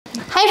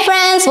Hi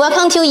friends,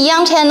 welcome to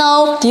Yang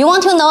channel. Do you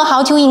want to know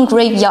how to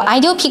engrave your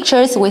ideal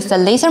pictures with the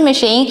laser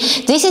machine?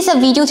 This is a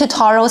video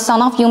tutorial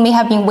some of you may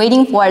have been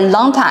waiting for a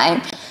long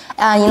time.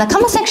 In the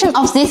comment section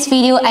of this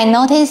video, I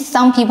noticed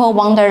some people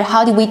wonder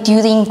how do we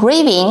do the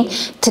engraving.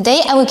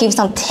 Today, I will give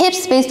some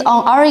tips based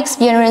on our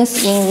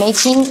experience in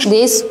making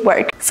this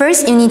work.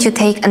 First, you need to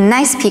take a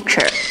nice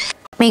picture.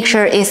 Make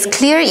sure it's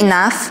clear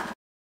enough.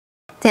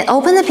 Then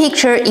open the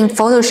picture in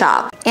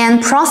Photoshop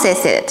and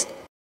process it.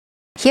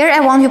 Here I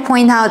want to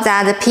point out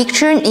that the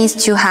picture needs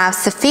to have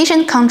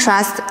sufficient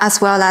contrast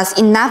as well as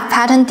enough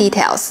pattern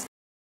details.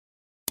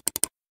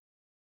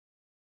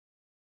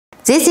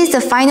 This is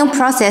the final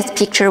processed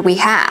picture we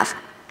have.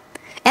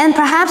 And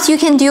perhaps you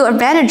can do a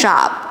better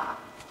job.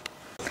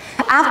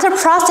 After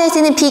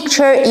processing the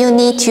picture, you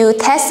need to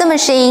test the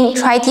machine,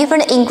 try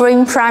different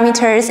engraving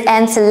parameters,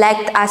 and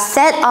select a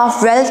set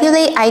of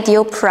relatively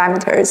ideal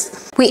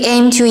parameters. We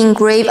aim to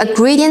engrave a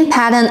gradient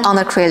pattern on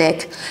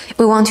acrylic.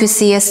 We want to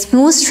see a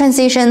smooth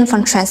transition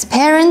from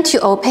transparent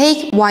to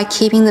opaque while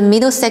keeping the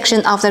middle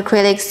section of the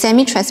acrylic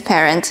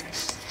semi-transparent.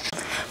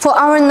 For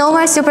our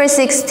Nova Super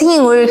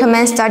 16, we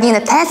recommend starting the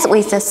test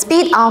with a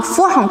speed of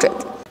 400.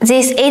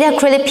 These 8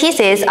 acrylic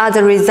pieces are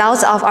the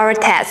results of our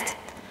test.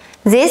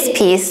 This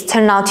piece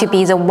turned out to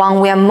be the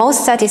one we are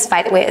most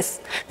satisfied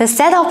with. The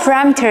set of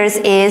parameters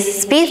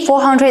is speed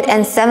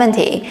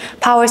 470,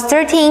 power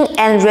 13,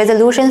 and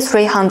resolution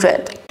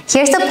 300.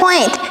 Here's the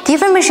point.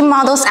 Different machine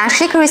models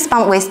actually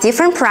correspond with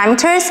different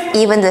parameters.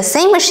 Even the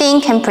same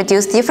machine can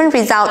produce different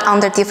results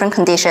under different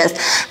conditions.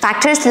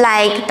 Factors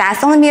like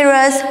depth on the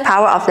mirrors,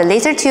 power of the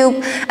laser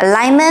tube,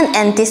 alignment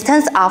and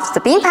distance of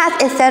the beam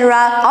path,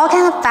 etc. all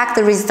can affect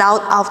the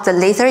result of the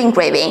laser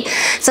engraving.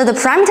 So the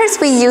parameters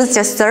we use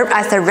just serve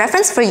as a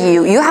reference for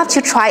you. You have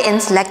to try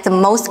and select the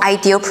most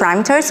ideal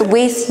parameters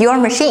with your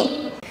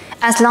machine.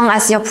 As long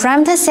as your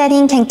parameter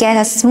setting can get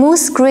a smooth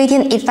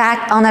gradient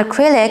effect on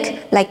acrylic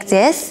like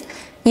this,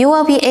 you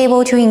will be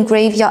able to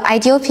engrave your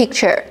ideal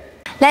picture.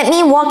 Let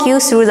me walk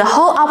you through the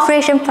whole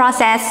operation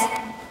process.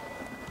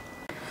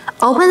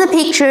 Open the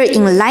picture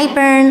in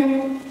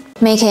Lightburn,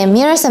 make it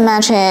mirror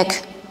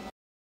symmetric.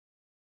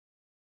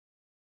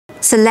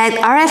 Select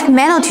RF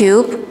metal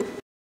tube,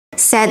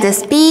 set the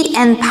speed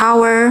and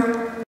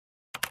power.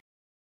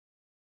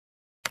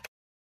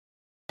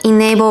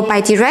 Enable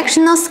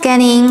bidirectional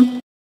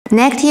scanning,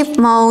 negative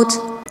mode,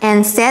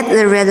 and set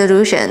the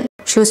resolution.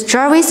 Choose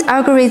Jarvis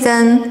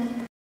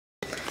algorithm.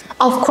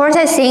 Of course,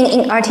 I think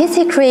in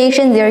artistic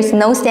creation there is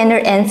no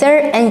standard answer,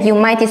 and you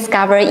might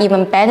discover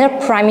even better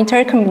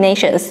parameter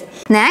combinations.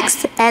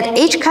 Next, add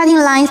edge cutting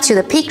lines to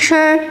the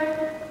picture.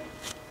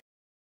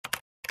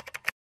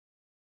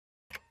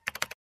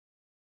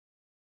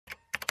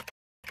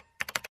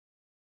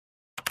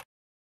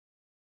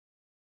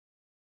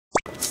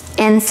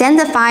 And send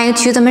the file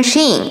to the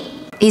machine.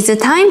 It's the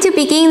time to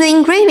begin the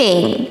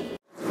engraving.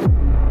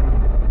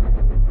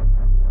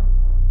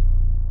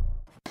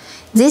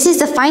 This is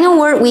the final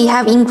work we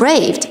have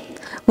engraved.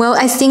 Well,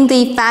 I think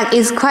the effect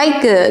is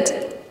quite good.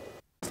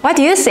 What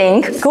do you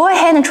think? Go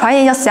ahead and try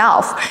it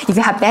yourself. If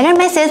you have better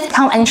methods,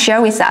 come and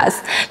share with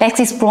us. Let's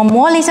explore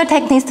more laser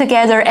techniques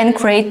together and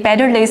create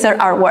better laser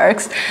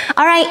artworks.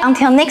 Alright,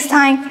 until next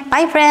time.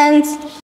 Bye friends!